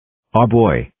Aw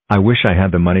boy, I wish I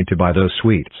had the money to buy those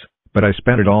sweets, but I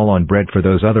spent it all on bread for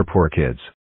those other poor kids.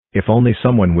 If only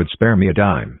someone would spare me a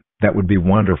dime, that would be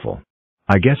wonderful.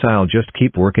 I guess I'll just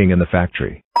keep working in the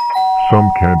factory. Some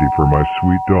candy for my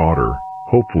sweet daughter.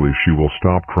 Hopefully she will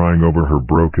stop crying over her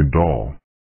broken doll.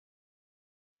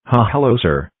 Hello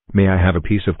sir, may I have a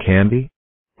piece of candy?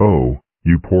 Oh,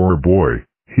 you poor boy.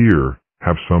 Here,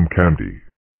 have some candy.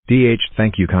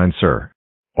 Thank you kind sir.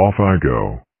 Off I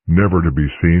go, never to be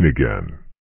seen again.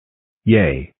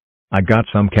 Yay. I got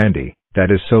some candy,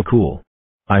 that is so cool.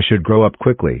 I should grow up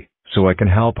quickly, so I can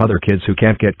help other kids who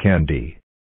can't get candy.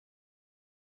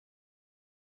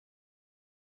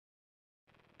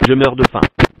 Je meurs de faim.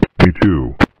 Me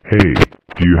too. Hey,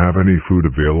 do you have any food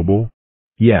available?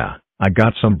 Yeah, I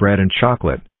got some bread and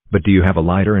chocolate, but do you have a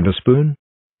lighter and a spoon?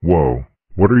 Whoa,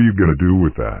 what are you gonna do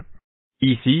with that?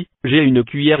 Ici, j'ai une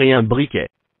cuillère et un briquet.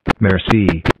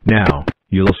 Merci, now,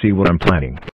 you'll see what I'm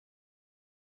planning.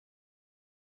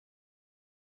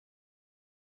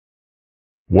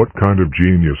 What kind of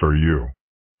genius are you?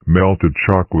 Melted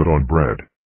chocolate on bread.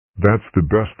 That's the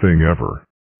best thing ever.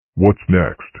 What's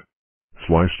next?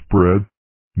 Sliced bread?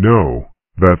 No,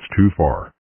 that's too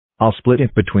far. I'll split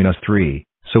it between us three,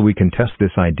 so we can test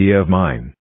this idea of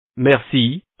mine.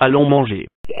 Merci, allons manger.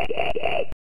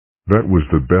 That was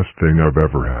the best thing I've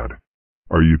ever had.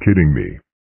 Are you kidding me?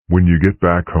 When you get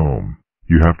back home,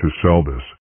 you have to sell this.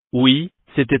 Oui,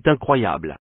 c'était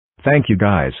incroyable. Thank you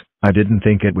guys, I didn't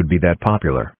think it would be that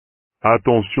popular.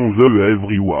 Attention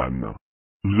everyone.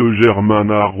 The German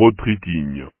are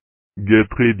retreating. Get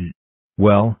ready.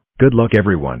 Well, good luck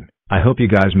everyone. I hope you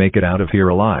guys make it out of here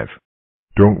alive.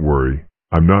 Don't worry,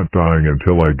 I'm not dying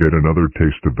until I get another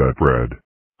taste of that bread.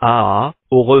 Ah,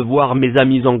 au revoir mes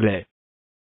amis anglais.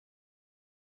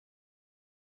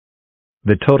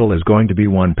 The total is going to be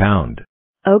 £1.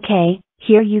 Okay,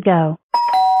 here you go.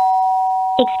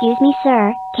 Excuse me,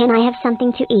 sir, can I have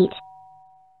something to eat?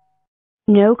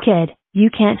 No kid, you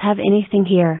can't have anything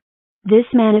here. This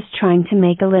man is trying to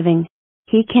make a living.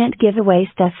 He can't give away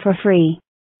stuff for free.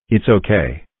 It's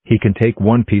okay, he can take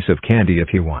one piece of candy if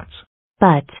he wants.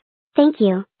 But, Thank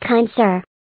you, kind sir.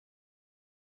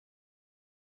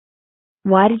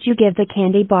 why did you give the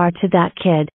candy bar to that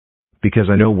kid? Because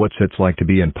I know what it's like to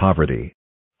be in poverty.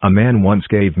 A man once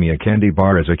gave me a candy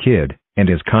bar as a kid, and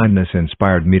his kindness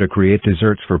inspired me to create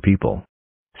desserts for people.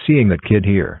 Seeing that kid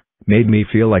here made me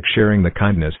feel like sharing the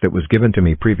kindness that was given to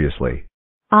me previously.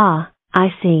 Ah, I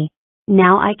see.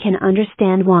 Now I can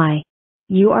understand why.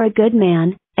 You are a good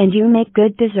man, and you make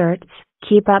good desserts.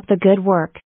 Keep up the good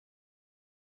work.